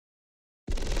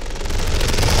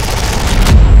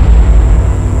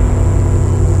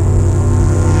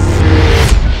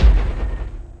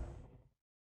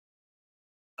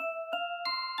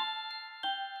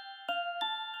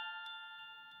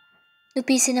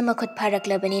Nupisina makhut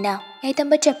pharaklebanina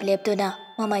yaitamba chap leptuna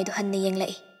mamaidu hanna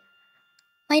yenglai.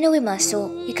 Mainowi masu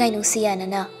ikai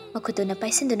nungsiyanana makhutuna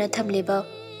paisinduna thamliba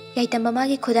yaitamba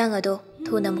magi khudang ado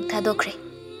thuna muk thadokre.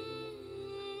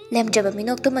 Lemjaba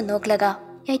minoktuma noklaga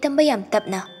yaitamba yam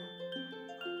tapna.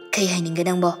 Kai haininga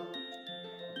nangbo.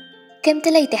 Kemta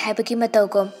laite haibagi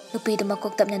matawgom nupidu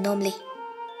makok tapna nomli.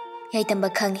 Yaitamba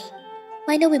khangi.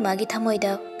 Mainowi magi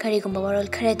thamoida karigumba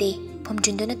warol kharadi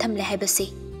phomjinduna thamle haibasi.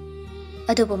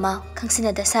 Adubuma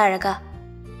kangsina da saraga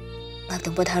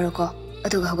ngaktung potharoko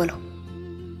aduga hogolo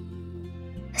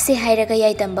ase hairaga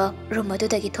yaitamba room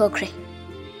adudagi thokre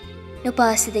nupa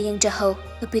asida yengjahau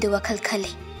nupidu wakhal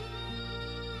khali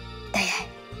daya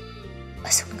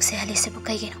asung se hali se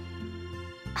bukaigeno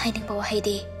haining bawa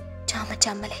haide chama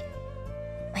chamale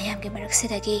mayam ge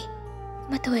maraksidagi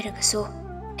matoiraga so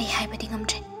ai haibadi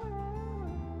ngamtre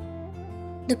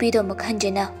nupidu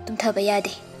mukhanjena tumthaba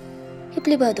yade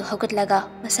Hipliba du haugatlaga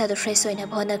masadu fresh oina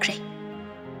bhonakre.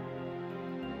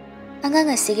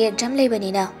 Angang asige exam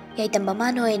leibanina yaitamba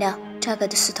mano oina chaga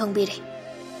du suthongbire.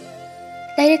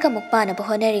 Laireka mukpana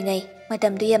bhonaringai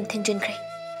matam du yam thinjinkhre.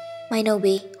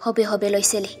 Mainobi hobe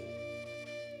loiseli.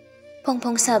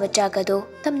 Phongphong saba chaga du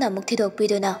tamna muktidok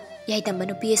piduna yaitamba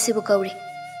nupi asibu kauri.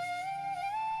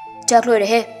 Chakloire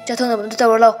he chathongna bamdu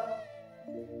tawrlo.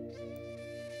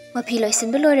 Mapi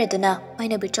loisin bilore duna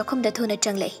mainobi chokhomda thuna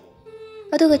changlei.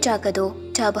 Aduga chakado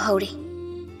chaba hauri.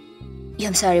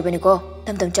 Yam sari baniko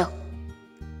tam chaw.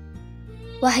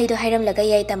 Wahaido hairam laga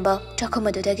yaitamba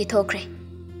chakhomadudagi thokre.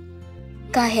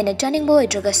 Ka hena chaning boy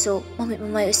dragasu mamit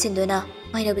mamai usinduna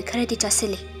mainobi kharadi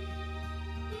chasili.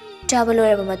 Chaba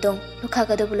loraba matung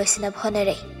lukhagado bulosina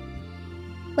bhonare.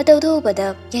 Matawdo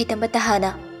bada yaitamba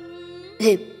tahana.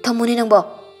 He thamuni nangbo.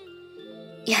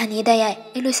 Yani dayai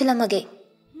eloisilamage.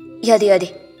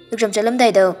 Yadi. Exam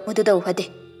chalamdai da mududa uhade.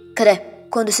 Kare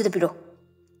kondu sida biro.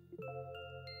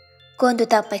 Kondu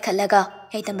tak pai khalaga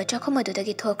yaitamba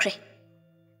chakhomadudagi thokre.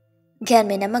 Gyan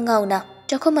mena mangauna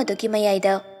chakhomadugi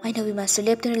mayaida mainobi masu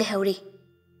leptuna lehauri.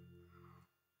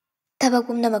 Tabak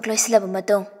pumna makloisilaba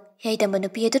matong yaitamba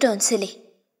nupi adu donsili.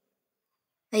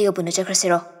 Ayo puna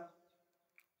chakrasiro.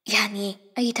 Yani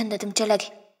ayi thanda tum chalage.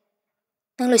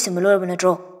 Nang loisimba loraba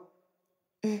natro.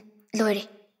 Lore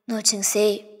noching se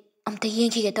amta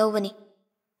yenki ga tawbani.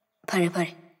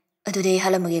 Phare. Adude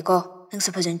halamage ko nang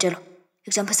sa phajan chalo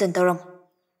exam phasan tawram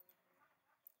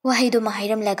wahaido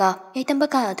mahairam laga yaitamba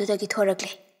ka adudagi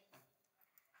thorakle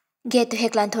get to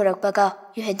heklan thorak baga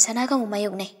yuhen sanaga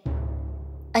mumayuk ne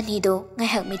anido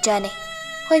ngaihak mi chane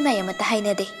hoi mayamata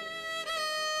haina de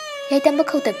yaitamba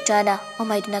khautak chana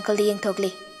mamaiduna kaldi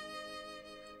yengthokli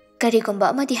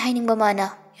karigumba amadi hainingba mana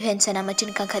yuhen sana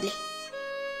machin kangkhatli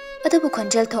adubu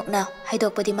khonjal thokna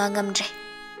haidokpadi mangamdre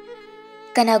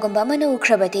Kanagumba manu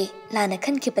ukhrabadi lana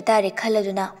khanki patare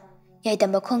khaladuna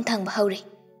yaitamba khong thangba hauri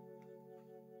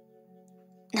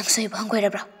nangsoi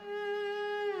bhanggoirabra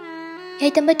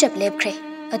yaitamba chap lepkhre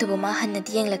adubu ma hanna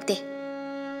diyeng lakte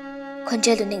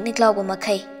khonjelu niknik lawba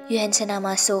makhai yuhen sana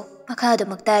maso makha du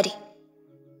maktari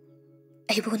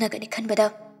aibuna gani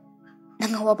khanbada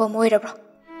nang waba moirabra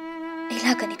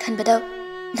aila gani khanbada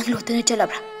nang lotuna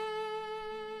chalabra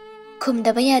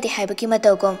khumdaba yadi haibaki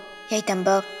matawgom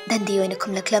yaitamba dandi oina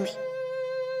khumlaklami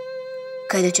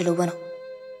kaida chalubano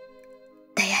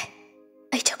daya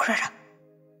ai chakrara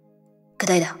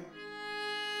kadaida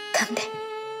khangde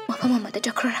mafam amada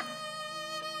chakrara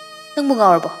nangbu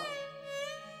ngawrbo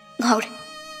ngawre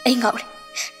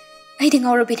ai de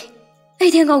ngawrabini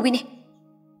ai de ngawbini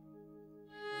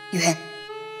yuhen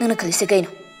nangna khalise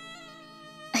kaino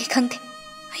ai khangde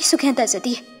ai sukhen ta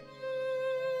jati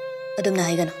adumna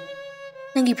haigano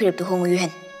nangi phirep tu hongu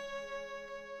yuhen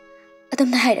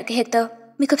Adamna hairaga hekta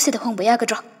mikap sida hongba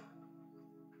yagadro.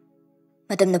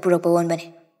 Madamna purakpa wonbani.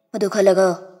 Madu khalaga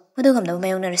madu gamna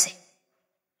mayonarase.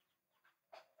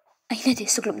 Aina di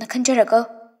suglupna khanjaraga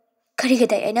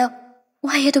karigada aina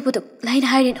wahaya tu buduk laina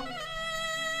hairino.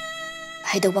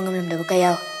 Haido bangamlam dabu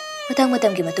kaya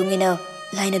matang gi matungina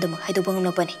laina dum haido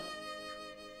bangamlam pani.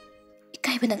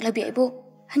 Ikai banang labi aibo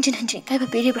hanjin kai ba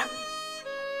peribra.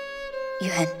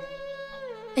 Yuhan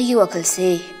ayi wakal se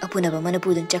apuna ba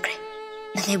manapudun chakre.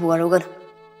 Nangai buwaro gano.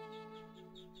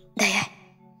 Daya,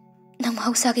 nang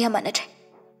mahausa kaya manatre.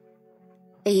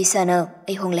 Ay sana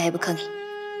ay hong lahi bakhangi.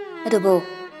 Adubo,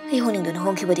 ay honing doon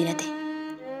hong kibadi nate.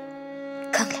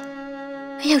 Khangle,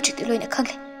 ayaw chikti loy na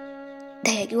khangle.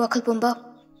 Daya gi wakal pumba,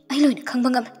 ay loy na khang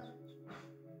bangam.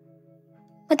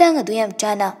 Madang adu yam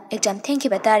chana, exam thank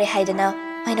you batari haidana,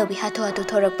 ay no bi hato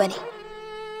thorak bani.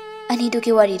 Ani do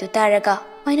ki wari do taraga,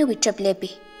 ay no bi chap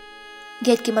lepi.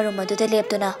 Get ki marum adu da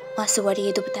leptuna masu wari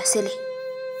edu batasili.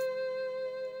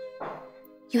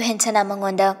 Yuhen sana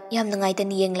mangonda yam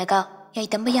nungaitani yenglaga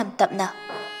yaitamba yam tapna.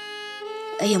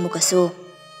 Ay amukaso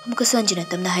anjina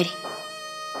tamna hari.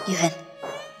 Yuhen,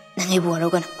 nangai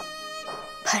buwarogan.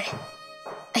 Pare,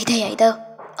 aida yaida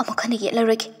amukhani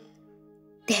yetlarege.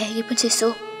 Dehagi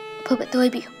punsiso apaba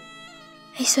toibiyo.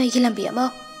 Ay soigi lambi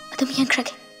ama adum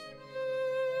yankhrage.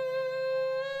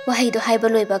 Wahaido haiba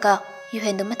loibaga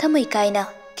Yuhen do mathamai kaina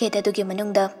keda dugi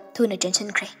manungda thuna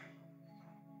jansankre.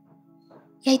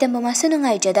 Yaitamba masu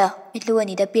nungai jada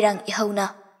mitluani da pirang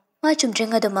ihauna ma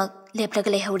chumdrenga domak leplaga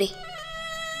lehauri.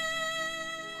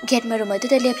 Get maruma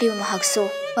duda lepliba mahakso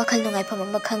wakal nungai phama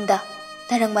makhangda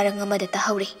tarang marang amada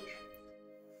tahauri.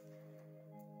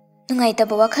 Nungai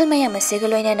taba wakal mayam asega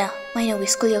loinana mainowi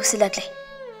school yausilakle.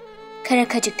 Khara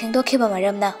khajik thengdokhiba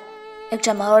maramna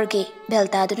exam hour gi bell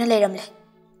taduna leiramle.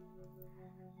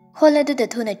 Hall aduda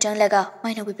thuna changlaga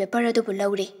mainowi paper adubu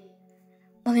lauri.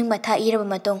 Maming matha iraba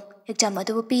matong exam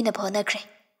adubu pina phonakre.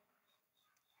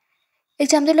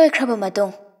 Exam da loikraba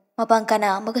matong mapang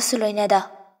kana amagasu loinada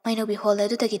mainowi hall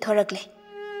adudagi thorakle.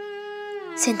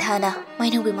 Sinthana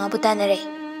mainowi mabu tanare.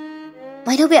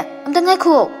 Mainowi amta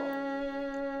ngaikhu.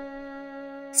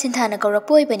 Sinthana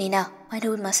kaurakpo oibanina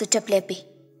mainowi masu chaplepi.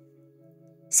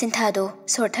 Sinthado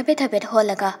sor thabet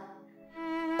holaga.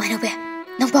 Mainowi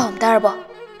nang pawam tarabo.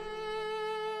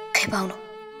 Kai pawno.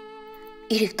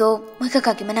 Irikto moika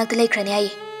kaki manakta laikhrani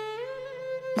hai.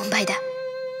 Mumbai da.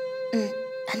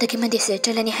 Handaki mandise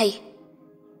chalani hai.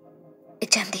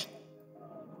 Exam day.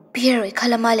 Pierre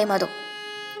khala male mado.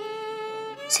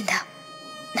 Sintha,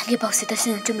 nangi pawse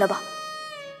tasina chumlaba.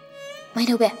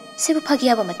 Mainowe, sibu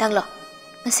phagiyaba matanglo.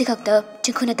 Masi khakta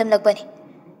chingkhuna tamlakbani.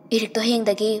 Irik to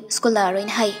hengdagi school la roin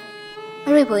hai.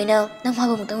 Aroi boina nang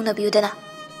maba mutang na biudana.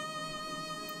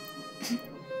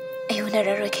 Ayuna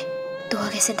raroke.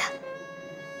 Tuwage Sintha.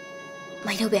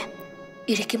 Mainowe,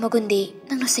 iriki magundi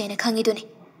nang no sena khangiduni.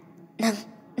 Nang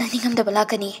ningam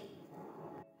balakani.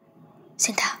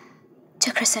 Sintha,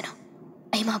 chakrasano.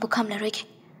 Ay mabu kamla roike.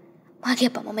 Magi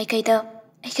apa mamai kaida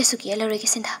ay kasuki ala roike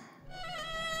Sintha.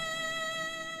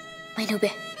 Mainowe,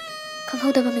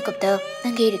 kanghauda ba mikopda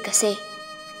nangi irikase.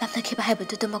 Lamna kiba haiba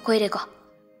tutu makoirego.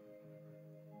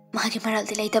 Magi maral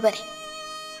dilay tabani.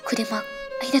 Kudimak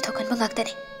ay natokan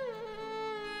bangaktani.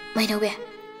 Mainowe,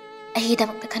 ay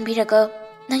hidamak na kanbiraga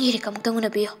nangi irikamuk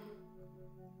tangunabiyo.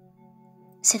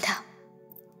 Sintha,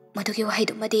 madugi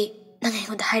wahaidu madi nangai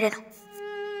ngonda hairano.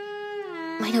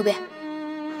 Mainowe,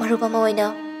 maruba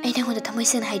mawaina ay nangonda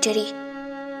tamoisin haijari.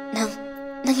 Nang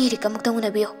irikamuk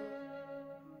tangunabiyo.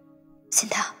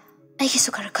 Sintha, ay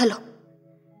kisukara kalo.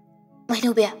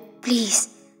 Mainowe, please,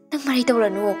 nang marita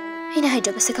uranu ay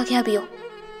nahaidra basa kakyabiyo.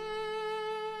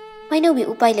 Mainowe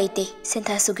upay laite,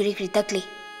 Sintha sugiri kritakli.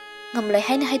 Ngamloy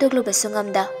hay na haidoglo baso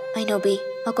ngamda, Mainowe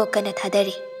makok kana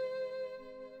thadari.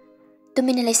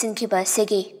 Tumina laysin kiba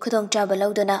segi kudong chaba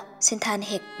laudona Sinthan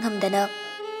hek ngamdana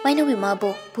Mainowe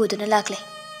mabu puduna lakle.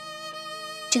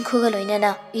 Chingkhuga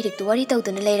loinana irik tu wari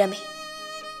tawduna layrami.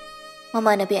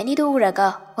 Mama nabi anido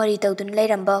uraga wari tawduna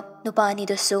layramba nupa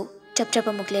anido su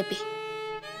chapchapa muklepi.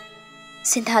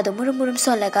 Sintha do murum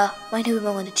solaga Mainowe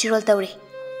mangonda chirol tawri.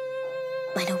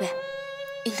 Mainowe,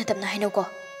 ingna tapna haino ko.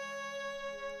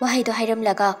 Wahaido hairam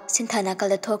laga Sintha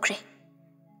nakalda thokre.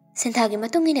 Sintha gi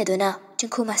matungina dona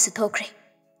chingkhu masu thokre.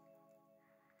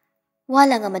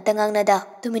 Walanga matangang nada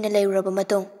tumina layraba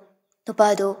matung.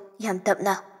 Nupado yam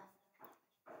tapna.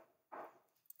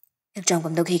 Exam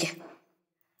kam doghige.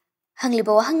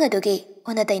 Hangliba wahanga doge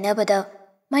ona tainabada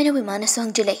Mainowe manasu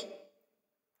hangjilay.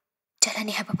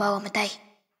 Chalani haba bawa matai.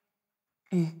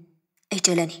 Ay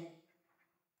chalani.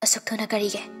 Asuk thona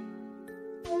karige.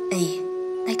 Ay,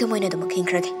 naito moina do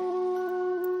makhingkrage.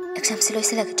 Exam siloy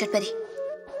silaga chatpadi.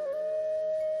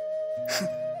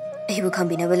 Ay bu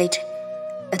khambinaba leitre.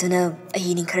 Aduna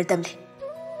ay ning khara tamle.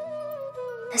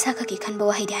 Nasaka ki khanba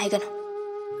wahidi haigano.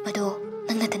 Mado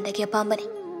nangna tandagi apambani.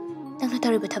 Nangna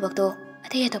taribu thabak do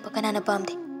atay atopa kanana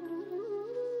pamde.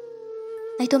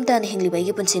 Naitom ta ni hingliba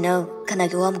igi punsina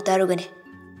kanagi wa muktarugane.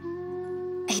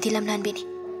 Ay dilam nanbini.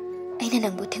 Ay na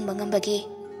nangbu thingba ngambagi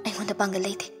ay ngonda panggal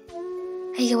leite.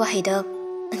 Ay ga wahida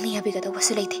nangni yabiga do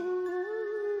wasu leite.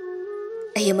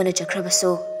 Ay amana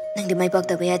chakrabaso nangdi may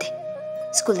bagdaba yade.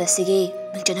 School da sige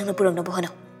mingcha nangna purang na buhana.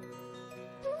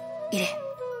 Ire,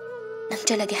 nang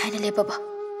chalagi haina lepaba.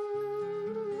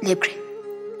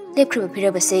 Lepkre ba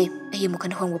pirabase ay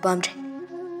mukana hongba pamdre.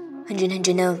 Hanjin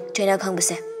na China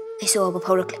khangbase ay so aba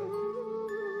phaurakle.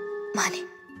 Mani,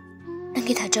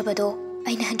 nangi thajaba do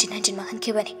ay na hanjin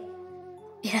makhankibani.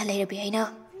 Ira layrabi ay na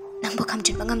nangbo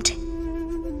khamjin mangamtre.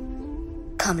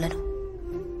 Khamlano.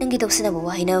 Nangi dawsina ba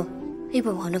wahina ay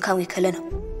ba wahana khamgi khalano.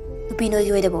 Nupino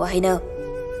igi weda ba wahina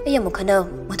ꯑꯩ ꯑꯃꯨꯛ ꯍꯟꯅ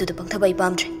ꯃꯗꯨꯗ ꯄꯪꯊꯕ ꯑꯩ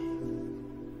ꯄꯥꯝꯗ꯭ꯔꯦ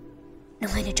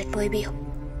ꯅꯨꯡꯉꯥꯏꯅ ꯆꯠꯄ ꯑꯣꯏꯕꯤꯌꯨ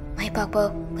ꯃꯥꯏ ꯄꯥꯛꯄ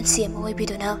ꯄꯨꯟꯁꯤ ꯑꯃ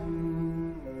ꯑꯣꯏꯕꯤꯗꯨꯅ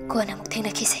ꯀꯣꯟꯅ ꯑꯃꯨꯛ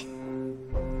ꯊꯦꯡꯅꯈꯤꯁꯦ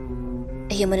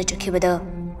ꯑꯩ ꯑꯃꯅ ꯆꯠꯈꯤꯕꯗ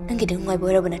ꯅꯪꯒꯤꯗꯤ ꯅꯨꯡꯉꯥꯏꯕ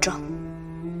ꯑꯣꯏꯔꯕ ꯅꯠꯇ꯭ꯔꯣ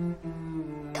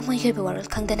ꯊꯃꯣꯏꯒꯤ ꯑꯣꯏꯕ ꯋꯥꯔꯣꯜ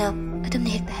ꯈꯪꯗꯅ ꯑꯗꯨꯝꯅ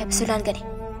ꯍꯦꯛꯇ ꯍꯥꯏꯕꯁꯨ ꯂꯥꯟꯒꯅꯤ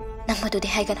ꯅꯪ ꯃꯗꯨꯗꯤ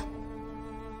ꯍꯥꯏꯒꯅꯨ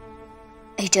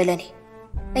ꯑꯩ ꯆꯠꯂꯅꯤ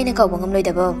ꯑꯩꯅ ꯀꯥꯎꯕ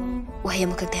ꯉꯝꯂꯣꯏꯗꯕ ꯋꯥꯍꯩ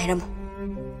ꯑꯃꯈꯛꯇ ꯍꯥꯏꯔꯝꯃꯨ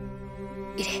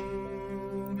ꯏꯔꯦ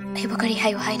ꯑꯩꯕꯨ ꯀꯔꯤ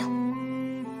ꯍꯥꯏꯌꯨ ꯍꯥꯏꯅꯣ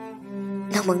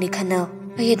ꯅꯪꯃꯛꯅꯤ ꯈꯟꯅ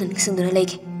ꯑꯩ ꯑꯗꯨ ꯅꯤꯡꯁꯤꯡꯗꯨꯅ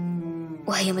ꯂꯩꯒꯦ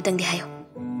ꯋꯥꯍꯩ ꯑꯃꯇꯪꯗꯤ ꯍꯥꯏꯌꯨ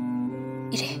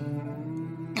ꯏꯔꯦ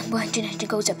ꯅꯪꯕꯨ ꯍꯟꯖꯤꯟ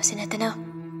ꯍꯟꯖꯤꯟ ꯀꯧꯖꯕꯁꯤ ꯅꯠꯇꯅ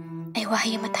ꯑꯩ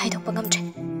ꯋꯥꯍꯩ ꯑꯃꯠꯇ ꯍꯥꯏꯗꯣꯛꯄ ꯉꯝꯗ꯭ꯔꯦ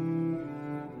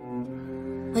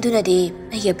ꯃꯗꯨꯅꯗꯤ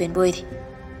ꯑꯩꯒꯤ ꯑꯄꯦꯟꯕ ꯑꯣꯏꯗꯦ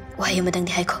ꯋꯥꯍꯩ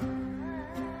ꯑꯃꯇꯪꯗꯤ ꯍꯥꯏꯈꯣ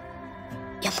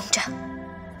ꯌꯥꯝꯕꯨꯡꯆꯥ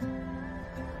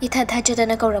ꯏꯊꯥ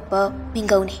ꯊꯥꯖꯗꯅ ꯀꯧꯔꯛꯄ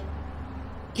ꯃꯤꯡꯒꯧꯅꯤ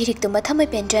ꯏꯔꯤꯛꯇꯨꯝꯕ ꯊꯝꯃꯣꯏ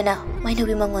ꯄꯦꯟꯖꯅ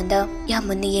ꯃꯥꯏꯅꯧꯕꯤ ꯃꯉꯣꯟꯗ ꯌꯥꯝ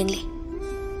ꯃꯨꯟꯅ ꯌꯦꯡꯂꯤ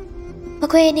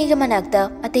ꯃꯈꯣꯏ ꯑꯅꯤꯒꯤ ꯃꯅꯥꯛꯇ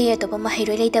ꯑꯇꯩ ꯑꯇꯣꯞꯄ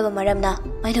ꯃꯍꯩꯔꯣꯏ ꯂꯩꯇꯕ ꯃꯔꯝꯅ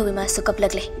ꯃꯥꯏꯅꯧꯕꯤ ꯃꯥꯁꯨ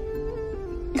ꯀꯞꯂꯛꯂꯦ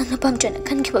ꯅꯪꯅ ꯄꯥꯝꯖꯅ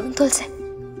ꯈꯟꯈꯤꯕ ꯃꯤꯡꯊꯣꯜꯁꯦ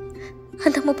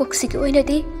ꯍꯟꯗꯛ ꯃꯄꯣꯛꯁꯤꯒꯤ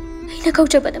ꯑꯣꯏꯅꯗꯤ ꯑꯩꯅ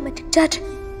ꯀꯧꯖꯕꯗ ꯃꯇꯤꯛ ꯆꯥꯗ꯭ꯔꯦ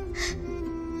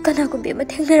ꯀꯅꯥꯒꯨꯝꯕꯤ ꯑꯃ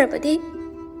ꯊꯦꯡꯅꯔꯕꯗꯤ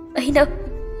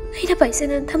ꯑꯩꯅ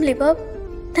ꯄꯥꯏꯁꯟꯗꯨꯅ ꯊꯝꯂꯤꯕ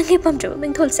ꯅꯪꯒꯤ ꯄꯥꯝꯖꯕ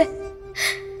ꯃꯤꯡꯊꯣꯜꯁꯦ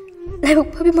ꯂꯥꯏꯕꯛ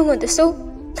ꯐꯕꯤ ꯃꯉꯣꯟꯗꯁꯨ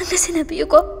ꯅꯪꯅ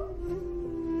ꯁꯤꯟꯅꯕꯤꯌꯨꯀꯣ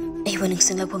ꯑꯩꯕꯨ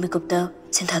ꯅꯤꯡꯁꯤꯡꯂꯛꯄ ꯃꯤꯀꯨꯞꯇ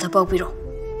ꯁꯤꯟꯊꯥꯗ ꯄꯥꯎ ꯄꯤꯔꯣ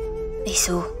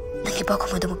ꯑꯩꯁꯨ ꯅꯪꯒꯤ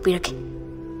ꯄꯥꯎꯈꯨꯝ ꯑꯗꯨꯃꯛ ꯄꯤꯔꯛꯀꯦ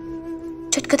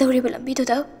ꯆꯠꯀꯗꯧꯔꯤꯕ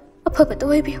ꯂꯝꯕꯤꯗꯨꯗ ꯑꯐꯕꯇ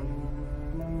ꯑꯣꯏꯕꯤꯌꯨ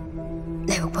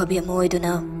ꯂꯥꯏꯕꯛ ꯐꯕꯤ ꯑꯃ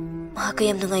ꯑꯣꯏꯗꯨꯅ ꯃꯍꯥꯛꯀ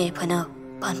ꯌꯥꯝ ꯅꯨꯡꯉꯥꯏ ꯌꯥꯏꯐꯅ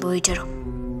ꯄꯥꯟꯕ ꯑꯣꯏꯖꯔꯣ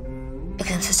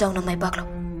ꯑꯦꯛꯖꯥꯝꯁꯨ ꯆꯥꯎꯅ ꯃꯥꯏ ꯄꯥꯛꯂꯣ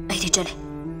ꯑꯩꯗꯤ ꯆꯠꯂꯦ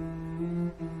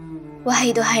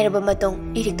ꯋꯥꯍꯩꯗꯣ ꯍꯥꯏꯔꯕ ꯃꯇꯨꯡ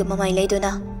ꯏꯔꯤꯛꯇꯨ ꯃꯃꯥꯏ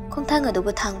ꯂꯩꯗꯨꯅ ꯈꯣꯡꯊꯥꯡ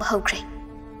ꯑꯗꯨꯕꯨ ꯊꯥꯡꯕ ꯍꯧꯈ꯭ꯔꯦ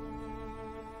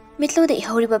ꯃꯤꯠꯂꯨꯗ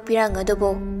ꯏꯍꯧꯔꯤꯕ ꯄꯤꯔꯥꯡ ꯑꯗꯨꯕꯨ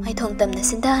ꯃꯥꯏꯊꯣꯡ ꯇꯝꯅ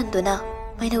ꯁꯤꯟꯊꯍꯟꯗꯨꯅ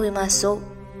ꯃꯥꯏꯅꯧꯕꯤ ꯃꯥꯁꯨ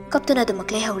ꯀꯞꯇꯨꯅ ꯑꯗꯨꯃꯛ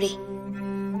ꯂꯩꯍꯧꯔꯤ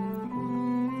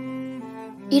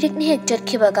ꯏꯔꯤꯛꯅ ꯍꯦꯛ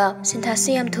ꯆꯠꯈꯤꯕꯒ ꯁꯤꯟꯊꯥꯁꯨ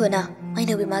ꯌꯥꯝ ꯊꯨꯅ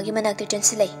ꯃꯥꯏꯅꯧꯕꯤ ꯃꯥꯒꯤ ꯃꯅꯥꯛꯇ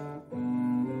ꯆꯪꯁꯤꯜꯂꯛꯏ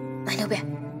ꯃꯥꯏꯅꯧꯕꯤ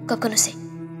ꯀꯞꯀꯅꯨꯁꯦ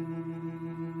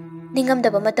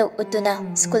ꯅꯤꯡꯉꯝꯗꯕ ꯃꯇꯧ ꯎꯠꯇꯨꯅ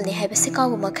ꯁ꯭ꯀꯨꯜꯅꯤ ꯍꯥꯏꯕꯁꯤ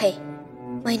ꯀꯥꯎꯕ ꯃꯈꯩ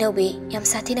ꯃꯥꯏꯅꯧꯕꯤ ꯌꯥꯝ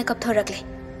ꯁꯥꯊꯤꯅ ꯀꯞꯊꯣꯔꯛꯂꯦ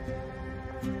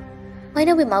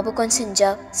ꯃꯥꯏꯅꯧꯕꯤ ꯃꯥꯕꯨ ꯀꯣꯟꯁꯤꯟꯖ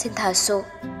ꯁꯤꯟꯊꯥꯁꯨ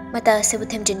ꯃꯇꯥ ꯑꯁꯤꯕꯨ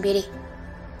ꯊꯦꯝꯖꯤꯟꯕꯤꯔꯤ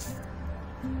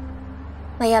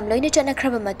ꯃꯌꯥꯝ ꯂꯣꯏꯅ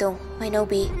ꯆꯠꯅꯈ꯭ꯔꯕ ꯃꯇꯨꯡ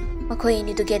ꯃꯥꯏꯅꯧꯕꯤ ꯃꯈꯣꯏ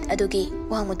ꯑꯅꯤꯗꯨ ꯒꯦꯠ ꯑꯗꯨꯒꯤ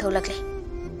ꯋꯥꯡꯃ ꯊꯣꯛꯂꯛꯂꯦ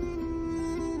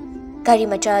ꯒꯥꯔꯤ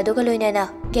ꯃꯆꯥ ꯑꯗꯨꯒ ꯂꯣꯏꯅꯅ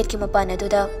ꯒꯦꯠꯀꯤ ꯃꯄꯥꯟ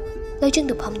ꯑꯗꯨꯗ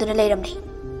ꯂꯣꯏꯖꯤꯡꯗꯨ ꯐꯝꯗꯨꯅ ꯂꯩꯔꯝꯂꯦ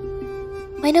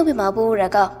ꯃꯥꯏꯅꯧꯕꯤ ꯃꯥꯕꯨ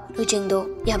ꯎꯔꯒ ꯂꯣꯏꯖꯤꯡꯗꯨ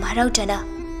ꯌꯥꯝ ꯍꯔꯥꯎꯖꯅ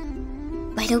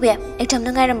ꯃꯥꯏꯅꯧꯕꯤ ꯑꯦꯛꯖꯥꯝ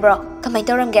ꯅꯨꯡꯉꯥꯏꯔꯝꯕ꯭ꯔꯣ ꯀꯃꯥꯏ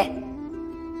ꯇꯧꯔꯝꯒꯦ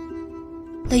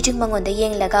ꯂꯣꯏꯖꯤꯡ ꯃꯉꯣꯟꯗ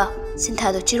ꯌꯦꯡꯂꯒ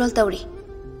ꯁꯤꯟꯊꯥꯗꯨ ꯆꯤꯔꯣꯜ ꯇꯧꯔꯤ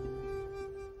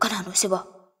ꯀꯅꯥꯅꯣ ꯁꯤꯕꯣ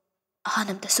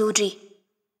ꯑꯍꯥꯟ ꯑꯝꯇꯁꯨ ꯎꯗ꯭ꯔꯤ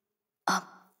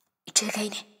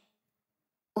ꯏꯆꯦꯈꯩꯅꯦ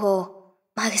ꯑꯣ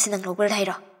ꯃꯥꯒꯤꯁꯤ ꯅꯪ ꯂꯧꯕ꯭ꯔꯥ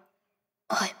ꯍꯥꯏꯔꯣ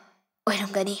ꯍꯣꯏ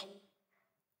ꯑꯣꯏꯔꯝꯒꯅꯤ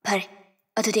ꯐꯔꯦ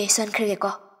ꯑꯗꯨꯗꯤ ꯑꯩ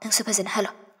ꯆꯟꯈ꯭ꯔꯒꯦꯀꯣ ꯅꯪꯁꯨ ꯐꯖꯅ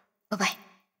ꯍꯜꯂꯣ ꯕꯥꯏ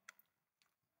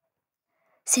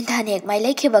ꯁꯤꯟꯊꯥꯅ ꯍꯦꯛ ꯃꯥꯏ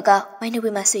ꯂꯩꯈꯤꯕꯒ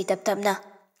ꯃꯥꯏꯅꯧꯕꯤ ꯃꯥꯁꯨ ꯏꯇꯞ ꯇꯞꯅ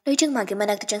ꯂꯣꯏꯖꯤꯡ ꯃꯥꯒꯤ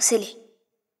ꯃꯅꯥꯛꯇ ꯆꯪꯁꯤꯜꯂꯤ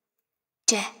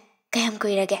ꯆꯦ ꯀꯌꯥꯝ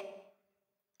ꯀꯨꯏꯔꯒꯦ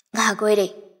ꯉꯥꯏꯍꯥꯛ ꯑꯣꯏꯔꯦ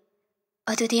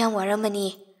ꯑꯗꯨꯗꯤ ꯌꯥꯝ ꯋꯥꯔꯝꯃꯅꯤ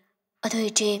ꯑꯗꯨ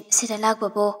ꯏꯆꯦ ꯁꯤꯗ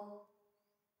ꯂꯥꯛꯄꯕꯨ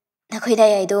ꯅꯈꯣꯏ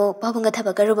ꯗꯥꯌꯥꯏꯗꯣ ꯄꯥꯕꯨꯡꯒ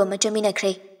ꯊꯕꯛ ꯑꯔꯨꯕ ꯑꯃ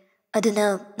ꯆꯠꯃꯤꯟꯅꯈ꯭ꯔꯦ ꯑꯗꯨꯅ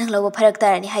ꯅꯪ ꯂꯧꯕ ꯐꯔꯛ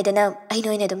ꯇꯥꯔꯅꯤ ꯍꯥꯏꯗꯅ ꯑꯩꯅ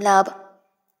ꯑꯣꯏꯅ ꯑꯗꯨꯝ ꯂꯥꯛꯑꯕ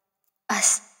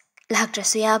ꯑꯁ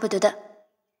ꯂꯥꯛꯇ꯭ꯔꯁꯨ ꯌꯥꯕꯗꯨꯗ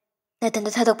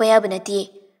ꯅꯊꯟꯇ ꯊꯥꯗꯣꯛꯄ ꯌꯥꯕ ꯅꯠꯇꯤꯌꯦ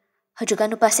ꯍꯧꯖꯤꯛꯀꯥꯟ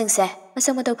ꯅꯨꯄꯥꯁꯤꯡꯁꯦ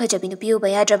ꯃꯁꯛ ꯃꯇꯧ ꯐꯖꯕꯤ ꯅꯨꯄꯤ ꯎꯕ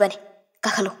ꯌꯥꯗ꯭ꯔꯕꯅꯤ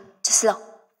ꯀꯥꯈꯠꯂꯣ ꯆꯠꯁꯤꯜꯂꯣ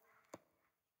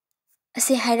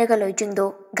ꯑꯁꯤ ꯍꯥꯏꯔꯒ ꯂꯣꯏꯖꯤꯡꯗꯣ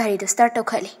ꯒꯥꯔꯤꯗꯨ ꯁ꯭ꯇꯥꯔꯠ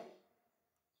ꯇꯧꯈꯠꯂꯤ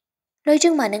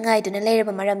ꯂꯣꯏꯖꯤꯡ ꯃꯥꯅ ꯉꯥꯏꯗꯨꯅ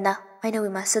ꯂꯩꯔꯕ ꯃꯔꯝꯅ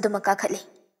ꯃꯥꯏꯅꯧꯕꯤ ꯃꯥꯁꯨ ꯑꯗꯨꯃꯛ ꯀꯥꯈꯠꯂꯤ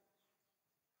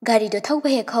ꯒꯥꯔꯤꯗꯣ ꯊꯧꯕ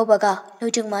ꯍꯦꯛ ꯍꯧꯕꯒ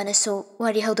ꯂꯣꯏꯖꯤꯡ ꯃꯥꯅꯁꯨ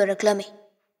ꯋꯥꯔꯤ ꯍꯧꯗꯣꯔꯛꯂꯝꯃꯤ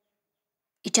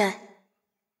ꯏꯆꯥꯟ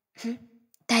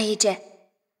ꯇꯥꯏꯌꯦ ꯏꯆꯦ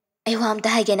ꯑꯩ ꯋꯥ ꯑꯝꯇ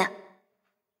ꯍꯥꯏꯒꯦꯅ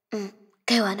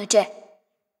ꯀꯩ ꯋꯥꯅꯣ ꯆꯦ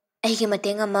ꯑꯩꯒꯤ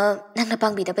ꯃꯇꯦꯡ ꯑꯃ ꯅꯪꯅ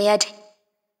ꯄꯥꯡꯕꯤꯗꯕ ꯌꯥꯗ꯭ꯔꯦ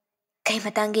ꯀꯩ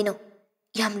ꯃꯇꯥꯡꯒꯤꯅꯣ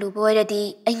ꯌꯥꯝ ꯂꯨꯕ ꯑꯣꯏꯔꯗꯤ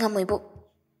ꯑꯩ ꯉꯝꯃꯣꯏꯕꯨ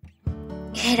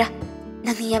ꯍꯦꯔꯥ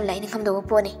ꯅꯪꯅ ꯌꯥꯝ ꯂꯥꯏꯅ ꯉꯝꯗꯧꯕ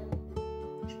ꯄꯣꯠꯅꯤ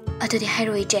ꯑꯗꯨꯗꯤ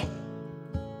ꯍꯥꯏꯔꯣ ꯏꯆꯦ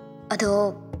ꯑꯗꯣ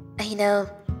ꯑꯩꯅ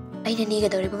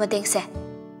ꯅꯤꯒꯗꯧꯔꯤꯕ ꯃꯇꯦꯡꯁꯦ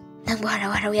ꯅꯪꯕꯨ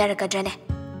ꯍꯔꯥꯎ ꯍꯔꯥꯎ ꯌꯥꯔꯛꯀꯗ꯭ꯔꯅꯦ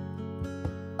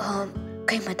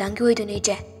ꯀꯩ ꯃꯇꯥꯡꯒꯤ ꯑꯣꯏꯗꯣꯏꯅꯣ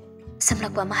ꯏꯆꯦ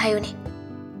ꯁꯝꯂꯛꯄ ꯑꯃ ꯍꯥꯏꯌꯨꯅꯦ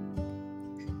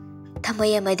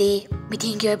ꯊꯝꯃꯣꯏ ꯑꯃꯗꯤ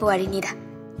ꯃꯤꯠꯌꯦꯡꯒꯤ ꯑꯣꯏꯕ ꯋꯥꯔꯤꯅꯤꯗ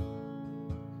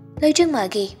ꯂꯣꯏꯖꯤꯡ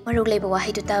ꯃꯥꯒꯤ ꯃꯔꯨ ꯂꯩꯕ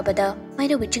ꯋꯥꯍꯩꯗꯨ ꯇꯥꯕꯗ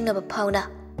ꯃꯥꯏꯅꯧꯕꯤ ꯆꯤꯡꯅꯕ ꯐꯥꯎꯅ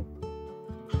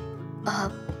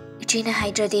ꯏꯆꯦꯅ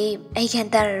ꯍꯥꯏꯗ꯭ꯔꯗꯤ ꯑꯩ ꯒ꯭ꯌꯥꯟ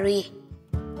ꯇꯥꯔꯔꯣꯏꯌꯦ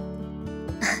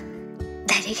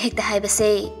ꯗꯥꯏꯔꯦꯛ ꯍꯦꯛꯇ ꯍꯥꯏꯕꯁꯦ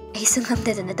ꯑꯩꯁꯨ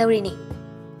ꯉꯝꯗꯗꯅ ꯇꯧꯔꯤꯅꯤ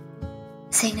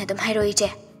ꯁꯦꯡꯅ ꯑꯗꯨꯝ ꯍꯥꯏꯔꯣ ꯏꯆꯦ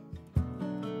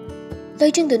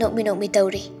ꯂꯣꯏꯖꯤꯡꯗꯨ ꯅꯣꯛꯃꯤ ꯅꯣꯛꯃꯤ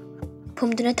ꯇꯧꯔꯤ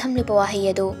ꯐꯨꯝꯗꯨꯅ ꯊꯝꯂꯤꯕ ꯋꯥꯍꯩ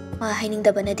ꯑꯗꯨ ꯃꯥ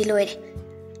ꯍꯥꯏꯅꯤꯡꯗꯕꯅꯗꯤ ꯂꯣꯏꯔꯦ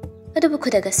ꯑꯗꯨꯕꯨ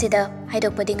ꯈꯨꯗꯛ ꯑꯁꯤꯗ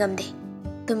ꯍꯥꯏꯗꯣꯛꯄꯗꯤ ꯉꯝꯗꯦ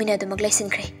ꯇꯨꯃꯤꯟꯅ ꯑꯗꯨꯃꯛ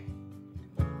ꯂꯩꯁꯤꯟꯈ꯭ꯔꯦ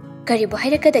ꯀꯔꯤꯕꯨ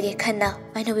ꯍꯥꯏꯔꯛꯀꯗꯒꯦ ꯈꯟꯅ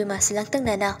ꯃꯥꯏꯅꯧꯕꯤ ꯃꯥꯁꯨ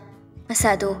ꯂꯥꯡꯇꯛꯅꯅ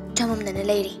ꯃꯁꯥꯗꯨ ꯆꯃꯝꯅꯅ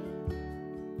ꯂꯩꯔꯤ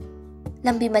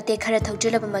ꯂꯝꯕꯤ ꯃꯇꯦꯛ ꯈꯔ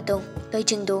ꯊꯧꯖꯤꯜꯂꯕ ꯃꯇꯨꯡ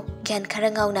ꯂꯣꯏꯖꯤꯡꯗꯨ ꯒ꯭ꯌꯥꯟ ꯈꯔ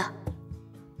ꯉꯥꯎꯅ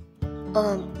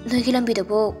Noigi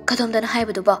lambidubu kadomdana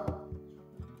haibaduba.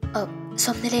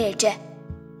 Somna lere je.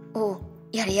 Oh,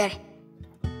 yare yare.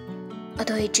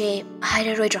 Ado je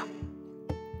haira roidro.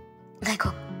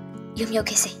 Ngaiko, yum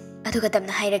yokese. Aduga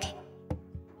tamna hairage.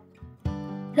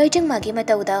 Loijang magi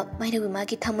matauda mainawi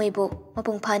magi thamoibu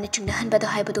mapung phana chungna hanbado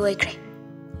haibadu oikre.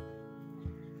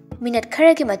 Minute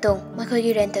kharagi matong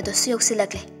makoigi renta do suyok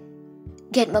silakle.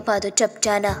 Get mapado chap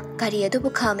jana gari adu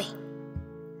bukhame.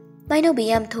 Mainawi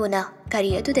yam thuna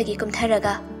gari adu dagi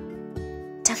kumtharaga.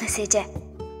 Changase je.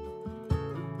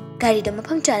 Gari do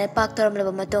mapam jana park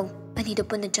toramlaba matong ani do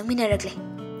punna changminaragle.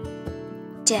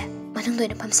 Je, manung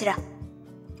doina phamsira.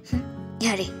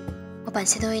 Yare. Mapan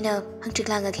sedoina hangtrik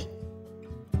langage.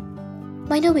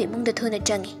 Mainawi mungda thuna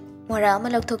changi. Mora ama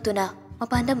laukthokduna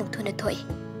mapanda muk thuna thoi.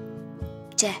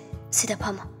 Je, sida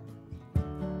phama.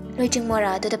 Loijing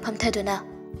mora aduda phamthaduna.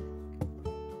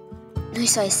 Noi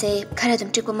soise khara dum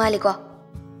chikpa maliko.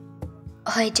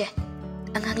 Hoi je,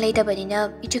 angang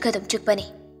leidabanina ichuka dum chukpani.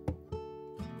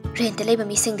 Renta leiba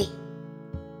misingdi.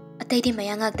 Ataidi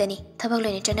mayangagdani thabak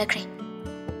loina chanakre.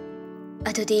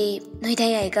 Adudi noida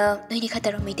yaiga noini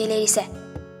khataro mite leirise.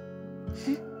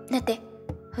 Nate.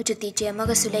 Hojukti je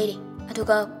amaga sulairi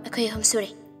aduga akhoi hamsure.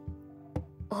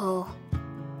 Oh.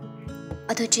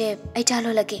 Adu je ai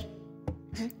chalo lage.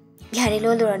 Yare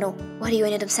lo lorano wari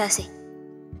oina dum sase.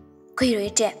 Koi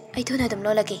roi je ai thuna dum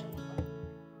lo lage.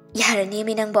 Yara ni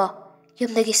minangbo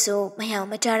yumdagi su mayam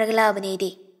macharaga labani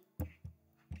di.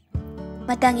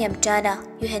 Matang yam chana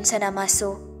yuhen sana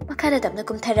masu makada damna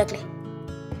kumtharagle.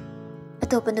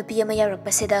 Atopa nupi ama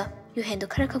yarakpasida yuhen do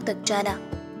khara khoktak chana.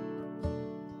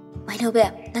 Mainobe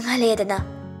nang hale dana.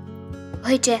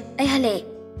 Hoi je ai hale.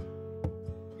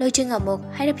 Loijing amuk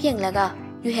haira piang laga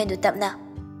yuhen do tapna.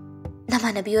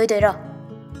 Namana bi oidoiro.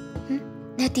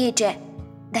 Nati je.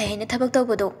 Dai na thabak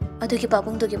tawbodo adugi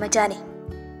babung dugi machani.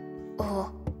 Oh.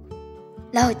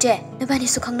 Lao je nabani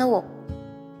su khangnawo.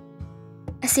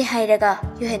 Asi hairaga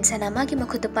yuhen sana magi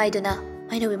makhutu paiduna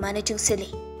mainobi mana jungsili.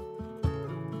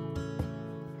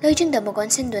 Loijing da mogon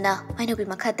sinduna mainobi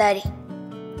makhatari.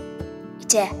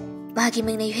 Ije magi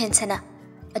mingna yuhen sana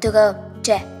aduga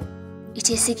je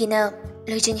iche sigina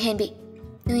loijing henbi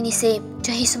nuini se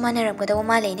jahi sumana ramgada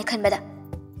wama leine khanbada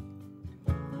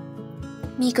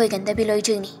mi koi ganda bi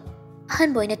loijing ni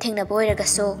han boina thengna boiraga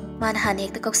so mana han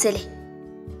hekta kokseli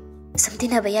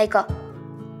samtina bayai ko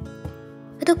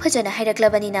adu phajana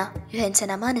hairaklabanina yuhen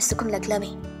sana mana sukum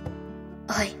laklami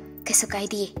oi kesu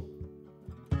kaidi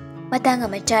matanga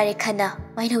machare khana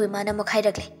mainobi mana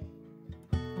mokhairakle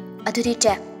aduri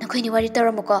je nakhoi ni wari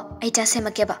taramuko ai cha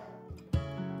semakeba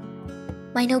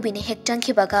Mainobi ne hek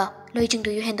changkibaga loijing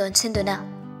du yuhen don sinduna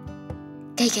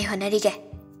kai honarige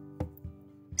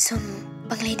sum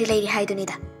banglai de leiri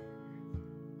haidunida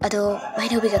ado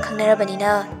Mainobi ga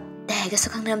khangnarabanina daiga su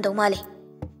khangnaram dong mali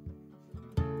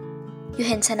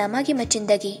yuhen sana magi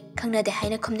machindagi khangnade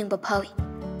haina khumningba phawi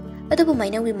adubu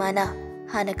Mainobi mana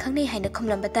hana khangnei haina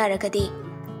khumlamba taragadi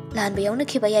lanba yauna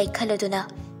khiba yai khaladuna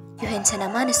yuhen sana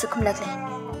mana su khumlagle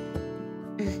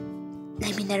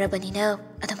laiminarabanina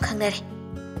adam khangnare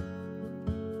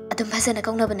adum phasana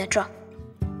kaungnaba natro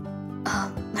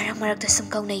marak da sum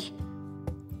kaungnai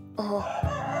oh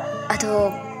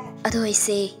ado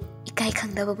ise ikai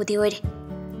khangdaba budi oire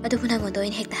adu bunang ondo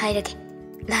in hekta hairage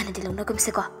lana di longna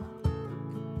kumse ko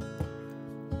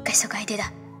kaiso kaideda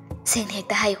seng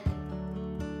hekta hayo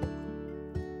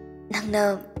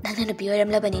nangna no bioram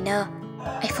labanina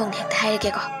ai phone hekta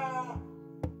hairage ko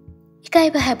ikai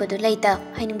ba habadu laita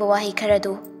hainingba wahi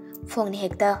kharadu phone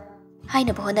hekta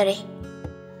haina bahonare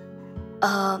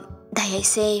dai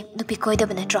se nupi koida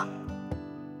banatro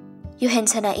yuhen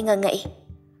sana inga ngai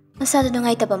masadu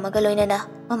nungai taba magaloina na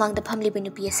mamang da phamli bi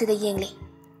nupi asida yengli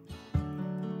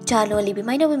chalo libi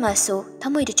mainobi maso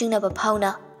thamoi de chingna ba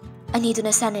phauna ani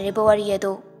duna sanare bawari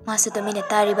ado masu da mina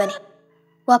tari bani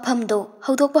wafam do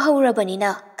haudok ba haura bani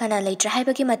na kana leitra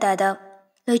haiba ki matada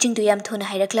loijing du yam thona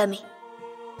hairaklami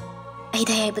ai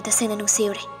dai ba ta sena nu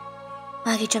seure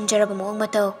magi chamjara ba mong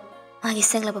matau magi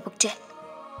sengla ba pukje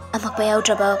amak pa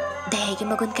yaudra dai gi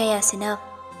magun kaya sina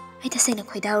ai ta sena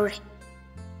khoidaure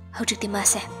haujikti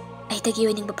mase ai ta gi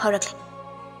wining ba phaurakle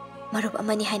marup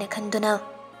amani haina khanduna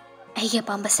ai ge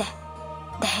pambase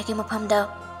dai gi maphamda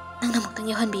nangna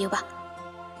muktang yohan biuba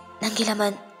nangi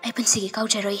laman ai punsi gi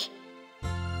kaujaroi